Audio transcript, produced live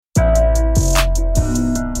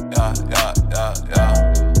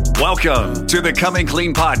Welcome to the Coming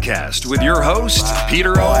Clean podcast with your host,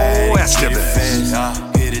 Peter O.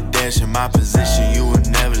 Estevez. Hit a dash in my position, you would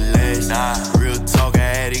never last. Real talk, I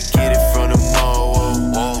had to get it from the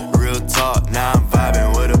mall. Real talk, now I'm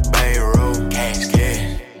vibing with a bankroll. Cash.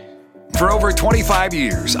 For over 25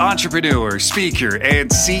 years, entrepreneur, speaker, and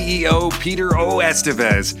CEO Peter O.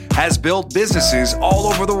 Estevez has built businesses all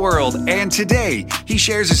over the world, and today he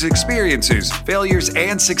shares his experiences, failures,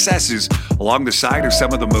 and successes along the side of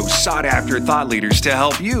some of the most sought-after thought leaders to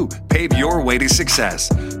help you pave your way to success.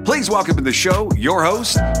 Please welcome to the show your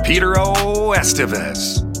host, Peter O.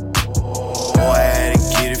 Estevez. I had to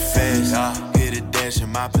get it fast. Hit a dash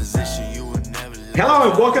in my position, you would never last. Hello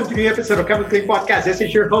and welcome to a new episode of Coming Clean Podcast. This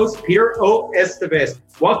is your host, Peter O. Estevez.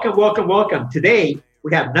 Welcome. Today,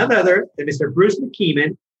 we have none other than Mr. Bruce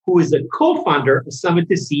McKeeman, who is the co-founder of Summit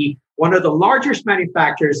to Sea, one of the largest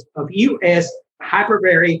manufacturers of U.S.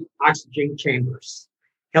 hyperbaric oxygen chambers.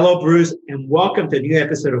 Hello, Bruce, and welcome to a new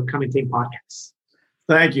episode of Coming Clean Podcast.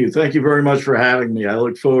 Thank you. Thank you very much for having me. I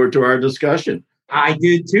look forward to our discussion. I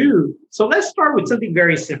do too. So let's start with something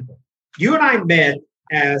very simple. You and I met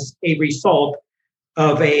as a result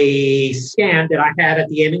of a scan that I had at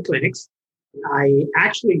the Amen Clinics. I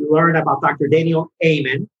actually learned about Dr. Daniel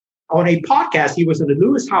Amen on a podcast. He was on the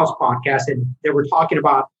Lewis House podcast, and they were talking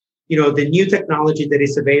about, the new technology that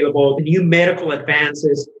is available, the new medical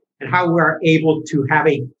advances, and how we're able to have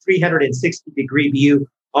a 360-degree view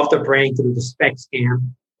of the brain through the SPECT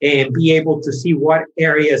scan and be able to see what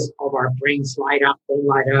areas of our brains light up, don't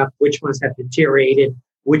light up, which ones have deteriorated,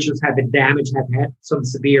 which ones have been damaged, have had some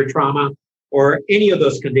severe trauma, or any of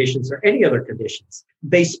those conditions or any other conditions.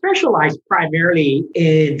 They specialize primarily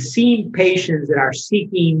in seeing patients that are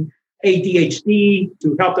seeking ADHD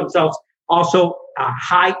to help themselves. Also,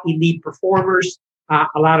 high elite performers,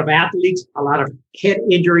 a lot of athletes, a lot of head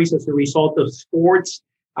injuries as a result of sports,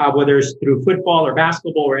 whether it's through football or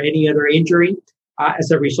basketball or any other injury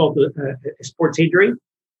as a result of a sports injury.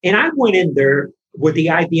 And I went in there with the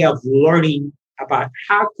idea of learning about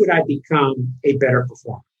how could I become a better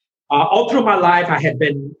performer. All through my life, I had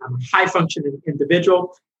been a high-functioning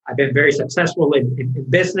individual. I've been very successful in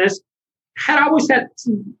business. Had always had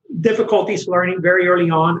some difficulties learning very early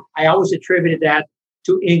on. I always attributed that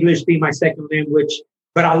to English being my second language.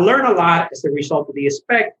 But I learned a lot as a result of the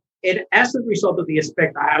SPECT. And as a result of the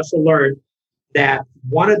SPECT, I also learned that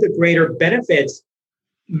one of the greater benefits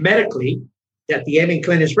medically that the Amen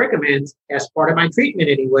Clinics recommends as part of my treatment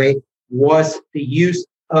anyway was the use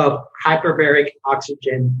of hyperbaric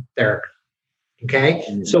oxygen therapy. Okay.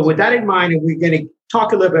 Mm-hmm. So with that in mind, and we're going to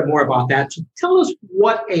talk a little bit more about that. So tell us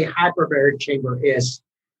what a hyperbaric chamber is.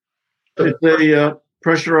 It's a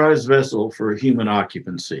pressurized vessel for human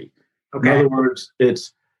occupancy. Okay. In other words,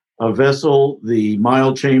 it's a vessel. The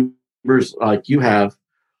mild chambers like you have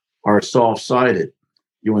are soft-sided.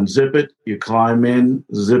 You unzip it, you climb in,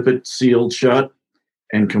 zip it sealed shut,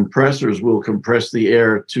 and compressors will compress the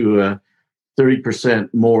air to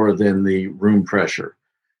 30% more than the room pressure.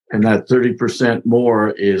 And that 30% more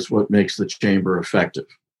is what makes the chamber effective.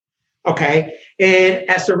 Okay. And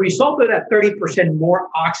as a result of that 30% more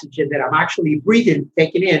oxygen that I'm actually breathing,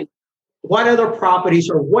 taking in, what other properties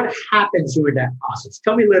or what happens during that process?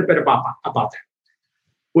 Tell me a little bit about that.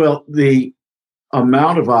 Well, the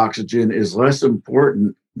amount of oxygen is less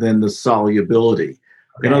important than the solubility.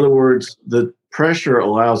 Okay. In other words, the pressure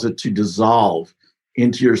allows it to dissolve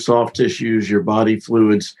into your soft tissues, your body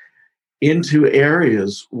fluids, into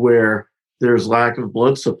areas where there's lack of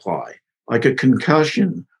blood supply, like a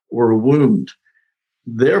concussion or a wound.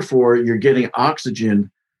 Therefore, you're getting oxygen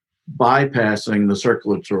bypassing the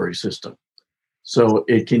circulatory system. So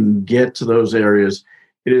it can get to those areas.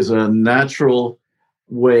 It is a natural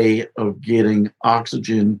way of getting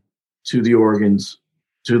oxygen to the organs,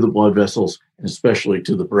 to the blood vessels, and especially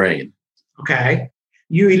to the brain. Okay.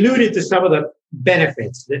 You alluded to some of the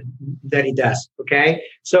benefits that it does. Okay.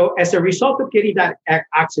 So as a result of getting that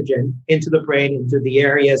oxygen into the brain, into the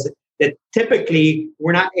areas that typically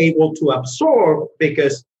we're not able to absorb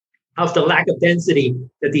because of the lack of density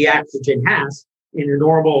that the oxygen has in a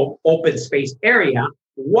normal open space area,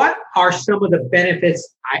 what are some of the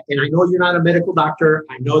benefits? And I know you're not a medical doctor.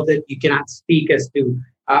 I know that you cannot speak as to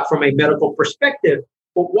from a medical perspective,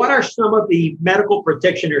 but what are some of the medical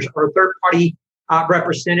practitioners or third-party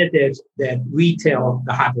representatives that retail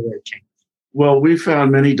the hyperbaric chamber? Well, we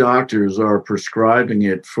found many doctors are prescribing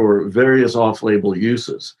it for various off-label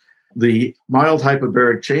uses. The mild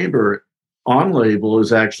hyperbaric chamber on label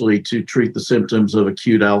is actually to treat the symptoms of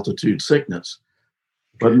acute altitude sickness.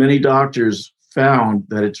 But many doctors found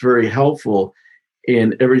that it's very helpful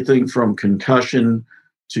in everything from concussion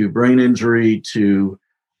to brain injury to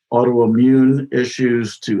autoimmune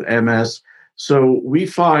issues to MS. So we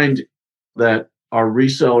find that our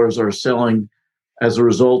resellers are selling as a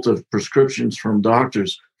result of prescriptions from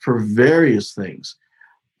doctors for various things.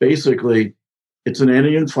 Basically, it's an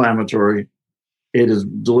anti-inflammatory. It is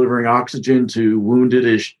delivering oxygen to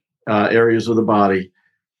wounded areas of the body.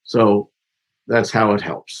 So that's how it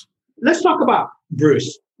helps. Let's talk about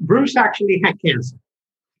Bruce. Bruce actually had cancer.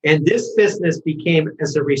 And this business became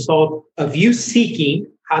as a result of you seeking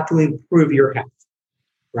how to improve your health,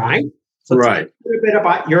 right? So right. Talk a little bit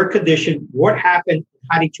about your condition, what happened,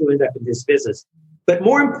 how did you end up in this business? But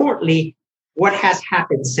more importantly, what has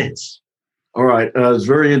happened since? All right. It's a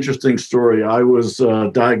very interesting story. I was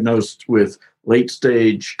diagnosed with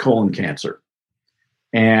late-stage colon cancer.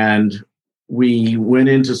 And we went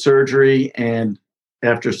into surgery, and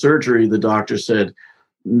after surgery, the doctor said,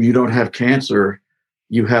 you don't have cancer,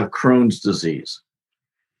 you have Crohn's disease.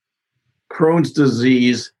 Crohn's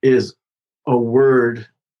disease is a word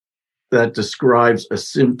that describes a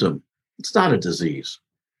symptom. It's not a disease.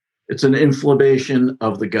 It's an inflammation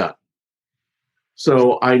of the gut.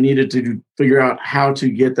 So I needed to figure out how to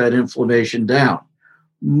get that inflammation down.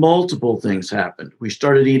 Multiple things happened. We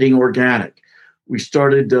started eating organic. We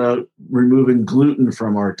started removing gluten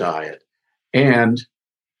from our diet. And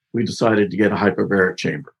we decided to get a hyperbaric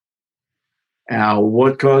chamber. Now,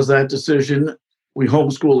 what caused that decision? We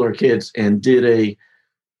homeschooled our kids and did a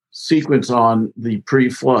sequence on the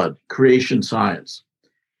pre-flood creation science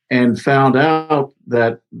and found out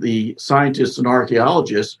that the scientists and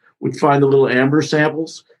archaeologists would find the little amber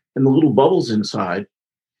samples and the little bubbles inside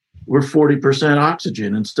were 40%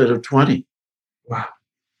 oxygen instead of 20. Wow.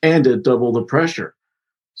 And at double the pressure.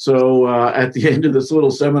 So at the end of this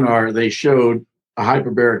little seminar, they showed a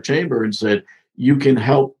hyperbaric chamber and said, you can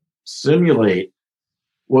help simulate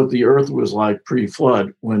what the earth was like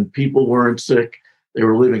pre-flood when people weren't sick. They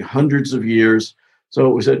were living hundreds of years. So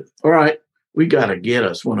we said, all right, we got to get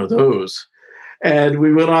us one of those. And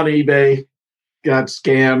we went on eBay, got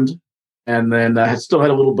scammed, and then I still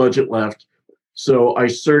had a little budget left. So I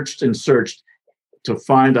searched and searched to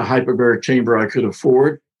find a hyperbaric chamber I could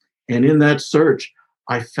afford. And in that search,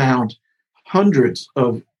 I found hundreds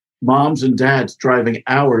of moms and dads driving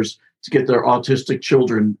hours to get their autistic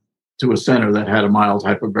children to a center that had a mild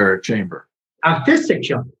hyperbaric chamber. Autistic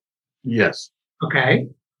children? Yes. Okay.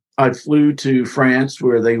 I flew to France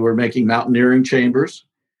where they were making mountaineering chambers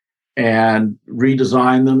and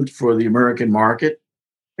redesigned them for the American market.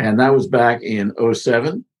 And that was back in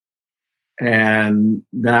 2007. And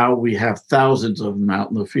now we have thousands of them out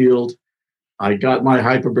in the field. I got my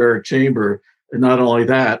hyperbaric chamber. And not only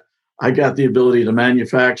that, I got the ability to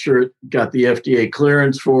manufacture it, got the FDA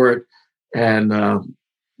clearance for it. And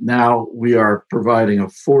now we are providing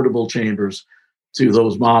affordable chambers to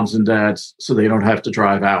those moms and dads so they don't have to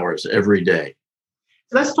drive hours every day.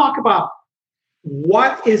 Let's talk about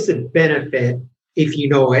what is the benefit, if you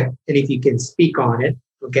know it, and if you can speak on it,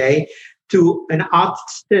 okay, to an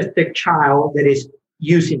autistic child that is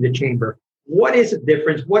using the chamber. What is the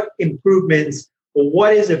difference? What improvements, or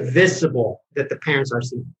what is it visible that the parents are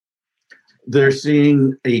seeing? They're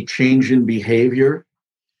seeing a change in behavior,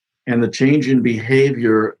 and the change in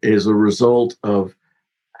behavior is a result of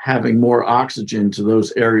having more oxygen to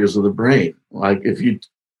those areas of the brain. Like if you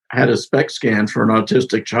had a SPECT scan for an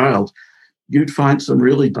autistic child, you'd find some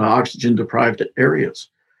really oxygen deprived areas.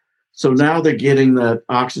 So now they're getting that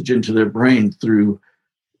oxygen to their brain through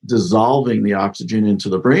dissolving the oxygen into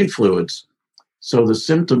the brain fluids. So the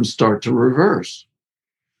symptoms start to reverse.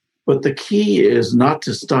 But the key is not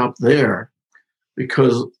to stop there,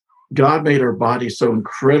 because God made our body so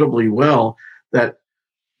incredibly well that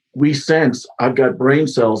we sense I've got brain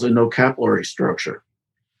cells and no capillary structure.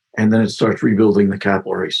 And then it starts rebuilding the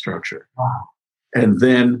capillary structure. Wow. And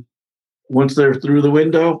then once they're through the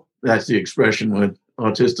window, that's the expression when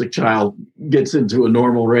autistic child gets into a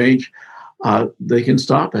normal range, they can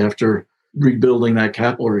stop after rebuilding that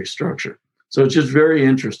capillary structure. So it's just very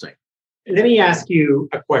interesting. Let me ask you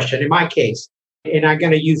a question. In my case, and I'm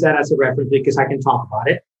going to use that as a reference because I can talk about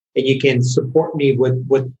it, and you can support me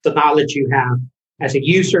with the knowledge you have as a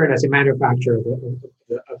user and as a manufacturer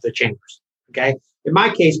of the chambers. Okay. In my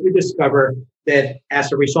case, we discovered that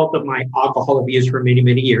as a result of my alcohol abuse for many,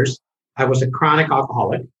 many years, I was a chronic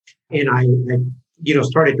alcoholic, and I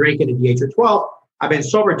started drinking at the age of 12. I've been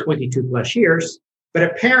sober 22 plus years, but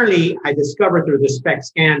apparently I discovered through the SPECT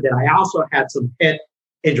scan that I also had some head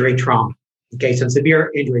injury trauma. Okay. Some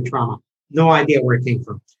severe injury trauma. No idea where it came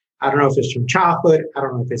from. I don't know if it's from childhood. I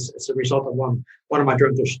don't know if it's a result of one of my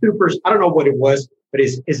drunken stupors. I don't know what it was, but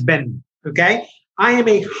it's been, okay? I am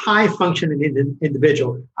a high functioning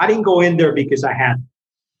individual. I didn't go in there because I had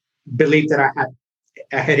believe that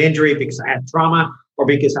I had injury because I had trauma or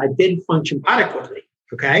because I didn't function adequately.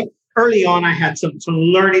 Okay. Early on, I had some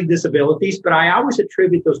learning disabilities, but I always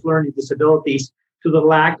attribute those learning disabilities to the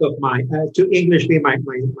lack of to English being my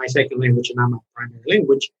second language and not my primary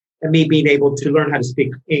language, and me being able to learn how to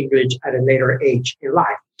speak English at a later age in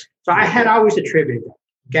life. So I had always attributed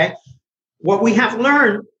that. Okay. What we have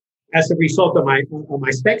learned as a result of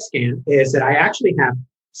my SPECT scan is that I actually have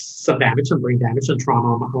some damage, some brain damage, some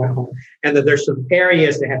trauma on my home, and that there's some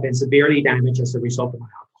areas that have been severely damaged as a result of my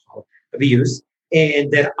alcohol abuse.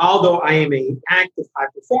 And that although I am an active high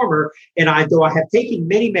performer, and although I have taken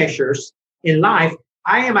many measures in life,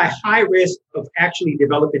 I am at high risk of actually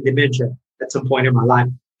developing dementia at some point in my life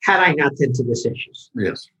had I not tended to these issues.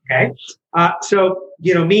 Yes. Okay. So,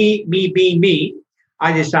 me being me,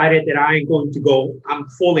 I decided that I'm going to go, I'm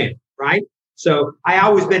full in, right? So I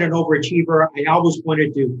always been an overachiever. I always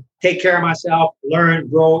wanted to take care of myself, learn,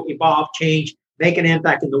 grow, evolve, change, make an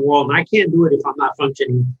impact in the world. And I can't do it if I'm not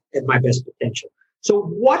functioning at my best potential. So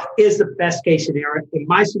what is the best case scenario? In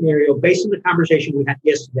my scenario, based on the conversation we had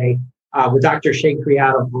yesterday with Dr. Shane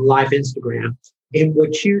Criado on live Instagram, in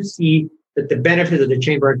which you see that the benefits of the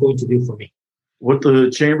chamber are going to do for me? What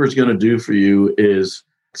the chamber is going to do for you is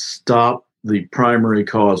stop the primary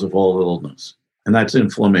cause of all illness, and that's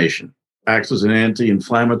inflammation. Acts as an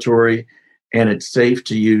anti-inflammatory, and it's safe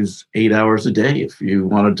to use 8 hours a day if you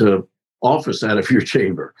wanted to office out of your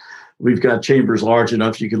chamber. We've got chambers large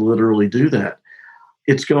enough you can literally do that.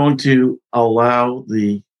 It's going to allow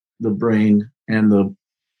the brain and the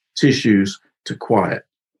tissues to quiet.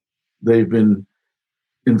 They've been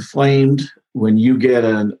inflamed. When you get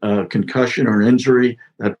a concussion or an injury,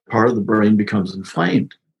 that part of the brain becomes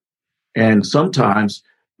inflamed. And sometimes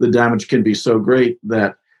the damage can be so great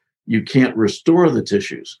that you can't restore the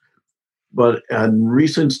tissues. But in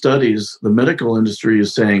recent studies, the medical industry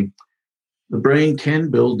is saying the brain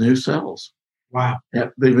can build new cells. Wow. Yeah,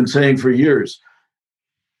 they've been saying for years,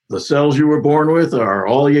 the cells you were born with are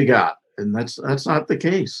all you got. And that's not the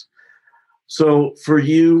case. So for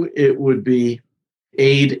you, it would be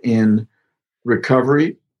aid in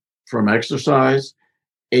recovery from exercise,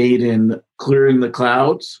 aid in clearing the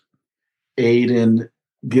clouds, aid in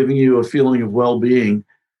giving you a feeling of well-being.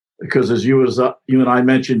 Because as you and I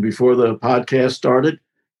mentioned before the podcast started,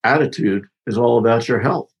 attitude is all about your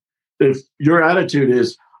health. If your attitude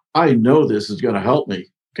is, I know this is going to help me,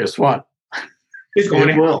 guess what? It's going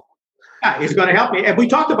to will. Yeah, it's going to help me. And we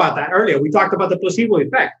talked about that earlier. We talked about the placebo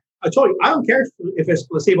effect. I told you, I don't care if it's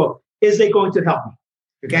placebo. Is it going to help me?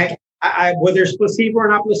 Okay. Whether it's placebo or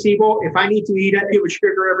not placebo, if I need to eat it with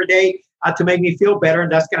sugar every day to make me feel better,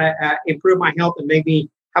 and that's going to improve my health and make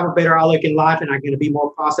me have a better outlook in life, and I'm going to be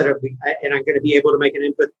more positive, and I'm going to be able to make an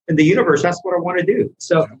input in the universe. That's what I want to do.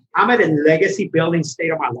 So I'm at a legacy building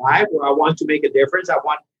state of my life where I want to make a difference.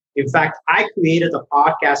 In fact, I created the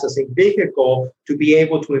podcast as a vehicle to be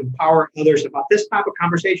able to empower others about this type of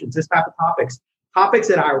conversations, this type of topics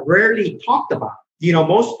that are rarely talked about.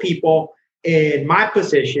 Most people in my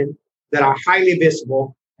position that are highly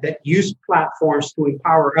visible, that use platforms to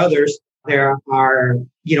empower others, there are,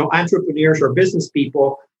 entrepreneurs or business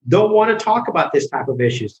people don't want to talk about this type of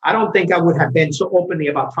issues. I don't think I would have been so openly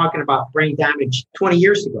about talking about brain damage 20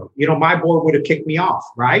 years ago. My board would have kicked me off,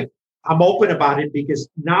 right? I'm open about it because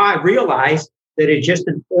now I realize that it's just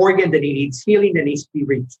an organ that it needs healing, that needs to be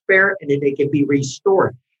repaired, and that it can be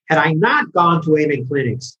restored. Had I not gone to Amen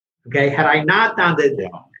Clinics, okay, had I not done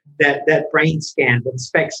that brain scan, that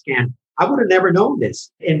SPECT scan, I would have never known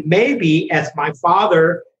this. And maybe as my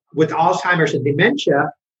father with Alzheimer's and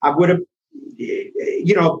dementia, I would have,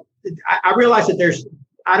 I realized that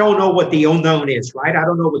I don't know what the unknown is, right? I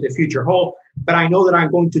don't know what the future holds, but I know that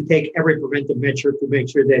I'm going to take every preventive measure to make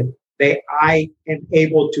sure that I am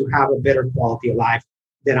able to have a better quality of life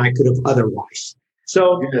than I could have otherwise.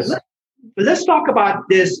 So let's talk about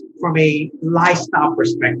this from a lifestyle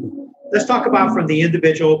perspective. Let's talk about from the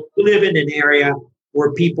individual who live in an area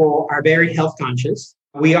where people are very health conscious.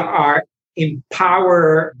 We are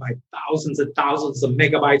empowered by thousands and thousands of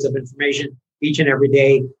megabytes of information each and every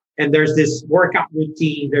day. And there's this workout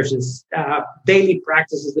routine. There's this daily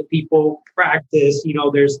practices that people practice.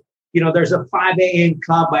 There's a 5 a.m.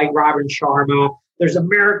 club by Robin Sharma. There's a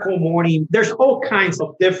miracle morning. There's all kinds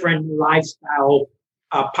of different lifestyle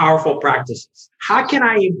powerful practices. How can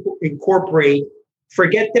I incorporate,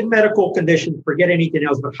 forget the medical condition, forget anything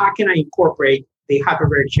else, but how can I incorporate the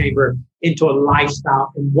hyperbaric chamber into a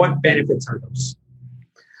lifestyle, and what benefits are those?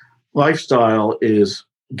 Lifestyle is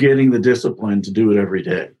getting the discipline to do it every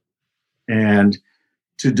day, and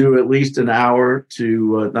to do at least an hour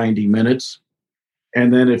to 90 minutes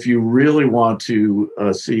And then if you really want to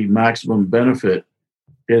see maximum benefit,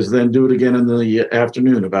 is then do it again in the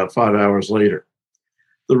afternoon, about 5 hours later.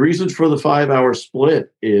 The reason for the 5-hour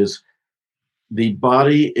split is the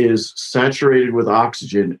body is saturated with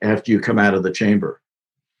oxygen after you come out of the chamber.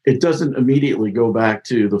 It doesn't immediately go back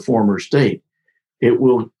to the former state. It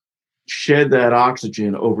will shed that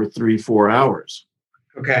oxygen over 3-4 hours.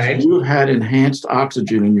 Okay. So you've had enhanced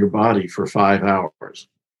oxygen in your body for 5 hours.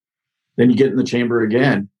 Then you get in the chamber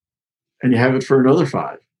again and you have it for another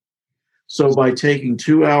 5. So by taking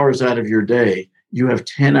 2 hours out of your day, you have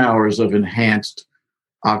 10 hours of enhanced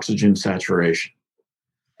oxygen saturation.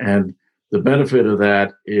 And the benefit of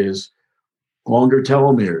that is longer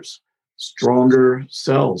telomeres, stronger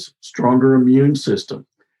cells, stronger immune system.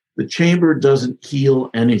 The chamber doesn't heal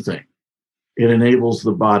anything. It enables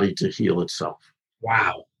the body to heal itself.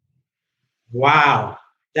 Wow. Wow.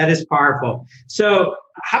 That is powerful. So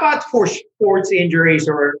how about for sports injuries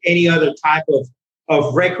or any other type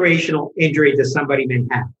of recreational injury that somebody may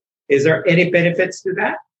have? Is there any benefits to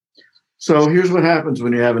that? So here's what happens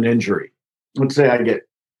when you have an injury. Let's say I get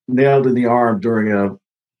nailed in the arm during a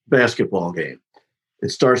basketball game. It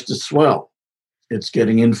starts to swell. It's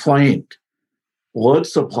getting inflamed. Blood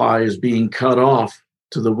supply is being cut off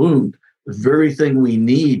to the wound, the very thing we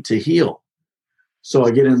need to heal. So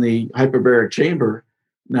I get in the hyperbaric chamber.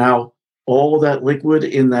 Now, all of that liquid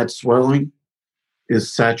in that swelling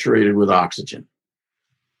is saturated with oxygen.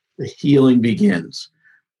 The healing begins.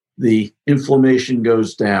 The inflammation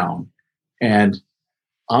goes down, and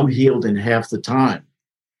I'm healed in half the time.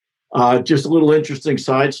 Just a little interesting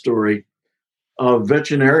side story.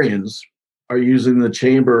 Veterinarians are using the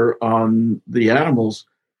chamber on the animals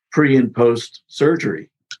pre and post surgery.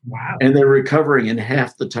 Wow. And they're recovering in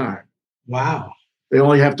half the time. Wow. They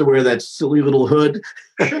only have to wear that silly little hood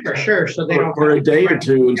Sure. So they don't for a day or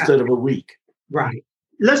two instead of a week. Right.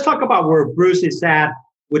 Let's talk about where Bruce is at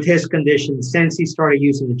with his condition since he started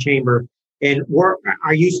using the chamber. And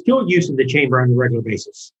are you still using the chamber on a regular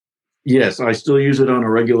basis? Yes, I still use it on a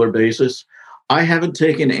regular basis. I haven't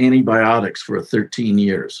taken antibiotics for 13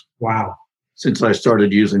 years. Wow. Since I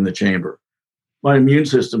started using the chamber. My immune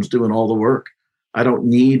system's doing all the work. I don't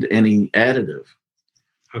need any additive.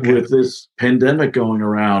 Okay. With this pandemic going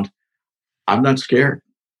around, I'm not scared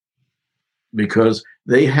because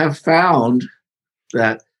they have found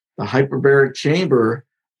that the hyperbaric chamber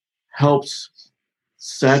helps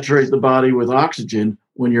saturate the body with oxygen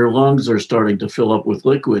when your lungs are starting to fill up with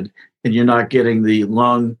liquid and you're not getting the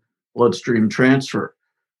lung bloodstream transfer.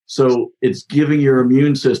 So it's giving your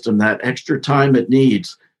immune system that extra time it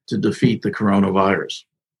needs to defeat the coronavirus.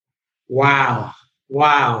 Wow.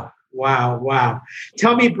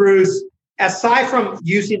 Tell me, Bruce, aside from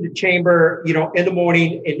using the chamber, in the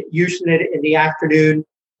morning and using it in the afternoon,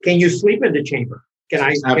 can you sleep in the chamber?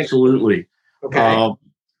 Absolutely. Okay.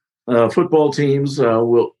 Football teams,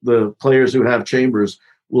 the players who have chambers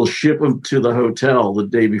will ship them to the hotel the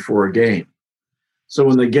day before a game. So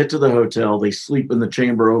when they get to the hotel, they sleep in the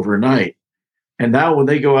chamber overnight. And now when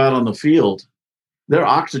they go out on the field, they're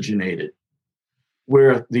oxygenated,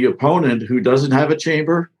 where the opponent who doesn't have a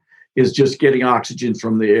chamber is just getting oxygen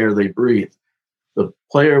from the air they breathe. The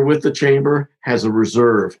player with the chamber has a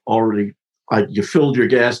reserve already. You filled your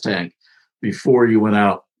gas tank before you went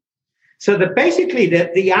out. So basically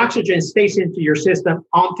the oxygen stays into your system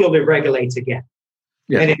until it regulates again.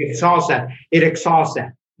 Yeah. And it exhausts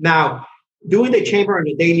that. Now, doing the chamber on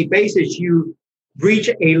a daily basis, you reach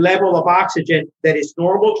a level of oxygen that is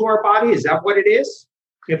normal to our body. Is that what it is?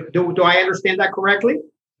 Do I understand that correctly?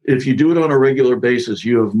 If you do it on a regular basis,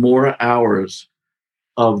 you have more hours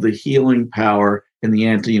of the healing power and the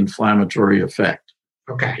anti-inflammatory effect.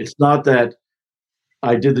 Okay. It's not that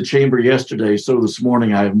I did the chamber yesterday, so this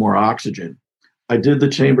morning I have more oxygen. I did the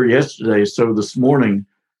chamber yesterday, so this morning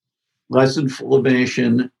less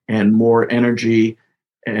inflammation and more energy,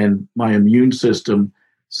 and my immune system,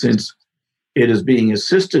 since it is being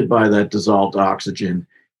assisted by that dissolved oxygen,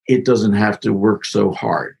 it doesn't have to work so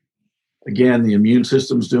hard. Again, the immune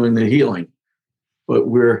system's doing the healing, but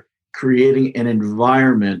we're creating an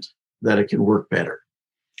environment that it can work better.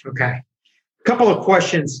 Okay. A couple of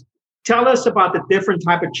questions. Tell us about the different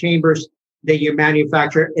type of chambers that you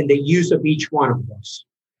manufacture and the use of each one of those.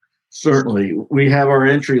 Certainly. We have our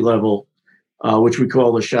entry level, which we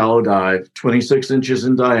call the shallow dive, 26 inches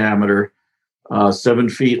in diameter, 7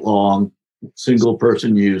 feet long, single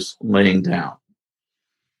person use, laying down.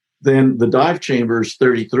 Then the dive chamber is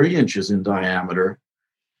 33 inches in diameter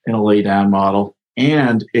in a lay down model,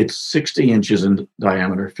 and it's 60 inches in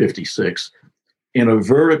diameter, 56, in a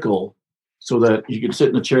vertical, so that you can sit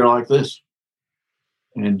in a chair like this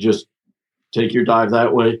and just take your dive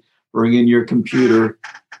that way. Bring in your computer,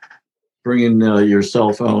 bring in your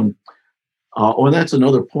cell phone. And that's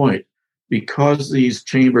another point. Because these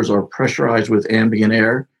chambers are pressurized with ambient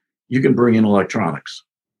air, you can bring in electronics.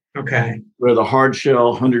 Okay. Where the hard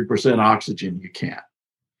shell, 100% oxygen, you can't.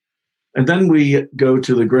 And then we go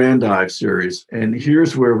to the Grand Dive series, and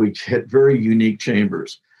here's where we hit very unique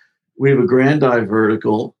chambers. We have a Grand Dive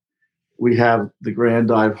vertical, we have the Grand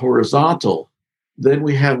Dive horizontal, then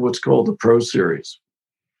we have what's called the Pro Series.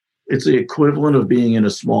 It's the equivalent of being in a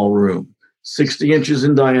small room, 60 inches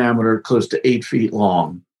in diameter, close to 8 feet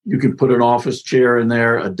long. You can put an office chair in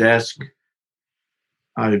there, a desk.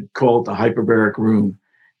 I call it the hyperbaric room.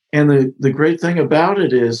 And the great thing about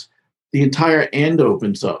it is the entire end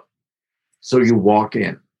opens up. So you walk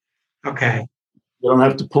in. Okay. You don't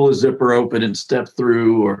have to pull a zipper open and step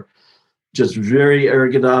through, or just very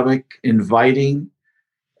ergonomic, inviting.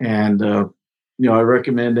 And, I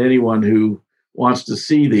recommend anyone who wants to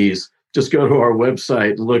see these, just go to our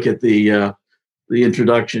website, look at the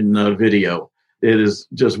introduction video. It is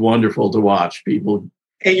just wonderful to watch people.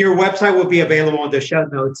 And your website will be available in the show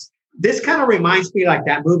notes. This kind of reminds me like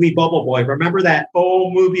that movie Bubble Boy. Remember that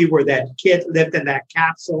old movie where that kid lived in that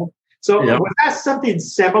capsule? So Yep. Was that something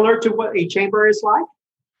similar to what a chamber is like?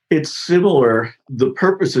 It's similar. The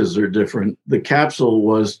purposes are different. The capsule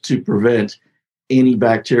was to prevent any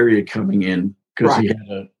bacteria coming in because he had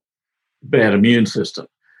a bad immune system,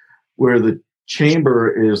 where the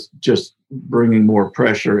chamber is just bringing more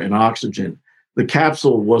pressure and oxygen. The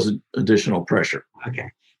capsule wasn't additional pressure. Okay.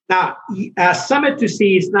 Now, Summit to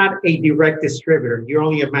Sea is not a direct distributor. You're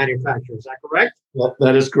only a manufacturer. Is that correct?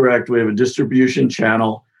 That is correct. We have a distribution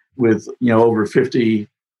channel with over 50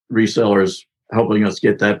 resellers helping us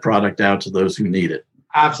get that product out to those who need it.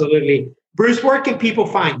 Absolutely. Bruce, where can people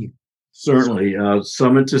find you? Certainly.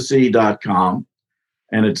 SummitToSea.com,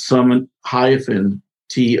 and it's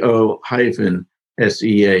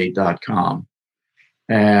summit-to-sea.com.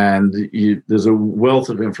 And there's a wealth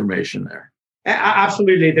of information there.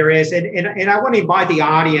 Absolutely, there is. And I want to invite the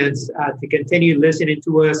audience to continue listening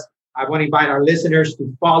to us. I want to invite our listeners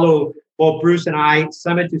to follow both Bruce and I.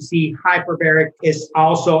 Summit to Sea Hyperbaric is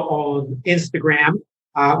also on Instagram.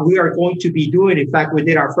 We are going to be doing, in fact, we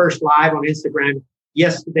did our first live on Instagram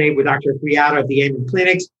yesterday with Dr. Criado of the Amen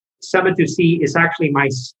Clinics. Summit to Sea is actually my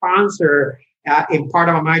sponsor in part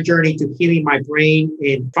of my journey to healing my brain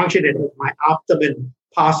and functioning at my optimum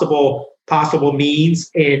possible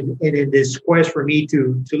means, and in this quest for me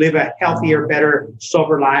to live a healthier, better,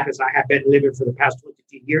 sober life as I have been living for the past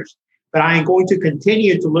 22 years. But I am going to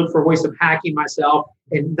continue to look for ways of hacking myself,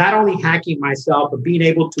 and not only hacking myself, but being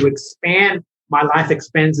able to expand my life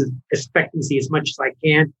expectancy as much as I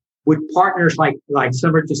can with partners like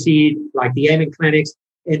Summit to Sea, like the Amen Clinics,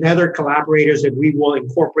 and other collaborators that we will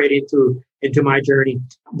incorporate into my journey.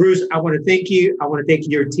 Bruce, I want to thank you. I want to thank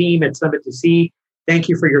your team at Summit to Sea. Thank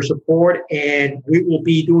you for your support. And we will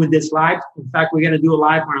be doing this live. In fact, we're going to do a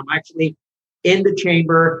live where I'm actually in the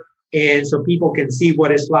chamber. And so people can see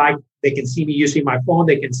what it's like. They can see me using my phone.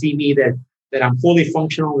 They can see me that I'm fully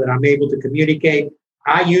functional, that I'm able to communicate.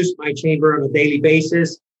 I use my chamber on a daily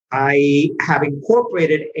basis. I have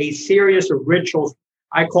incorporated a series of rituals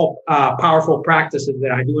I call powerful practices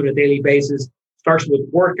that I do on a daily basis. Starts with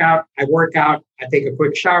workout. I work out. I take a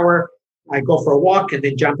quick shower. I go for a walk and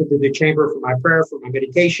then jump into the chamber for my prayer, for my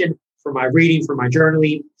meditation, for my reading, for my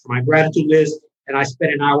journaling, for my gratitude list. And I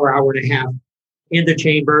spend an hour and a half in the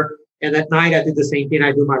chamber. And at night, I do the same thing.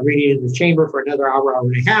 I do my reading in the chamber for another hour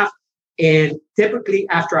and a half. And typically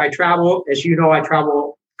after I travel, as you know, I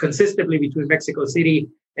travel consistently between Mexico City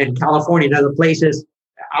and California and other places,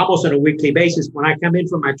 almost on a weekly basis. When I come in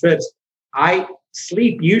from my trips, I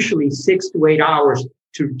sleep usually 6 to 8 hours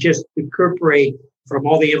to just recuperate from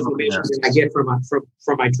all the information that I get from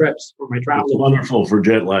my trips, from my travel. It's wonderful for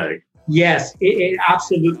jet lag. Yes, it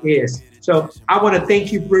absolutely is. So I want to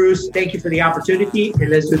thank you, Bruce. Thank you for the opportunity, and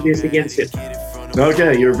let's do this again soon.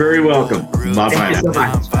 Okay, you're very welcome. Bye-bye. Thank you so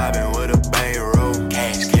much.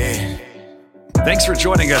 Thanks for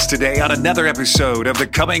joining us today on another episode of the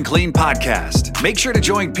Coming Clean podcast. Make sure to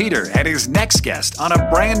join Peter and his next guest on a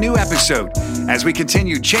brand new episode as we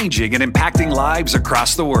continue changing and impacting lives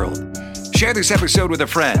across the world. Share this episode with a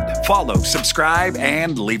friend, follow, subscribe,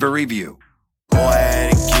 and leave a review. Boy, I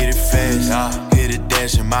had to get it fast. Hit a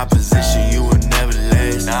dash in my position, you would never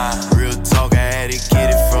last. Real talk, I had to get it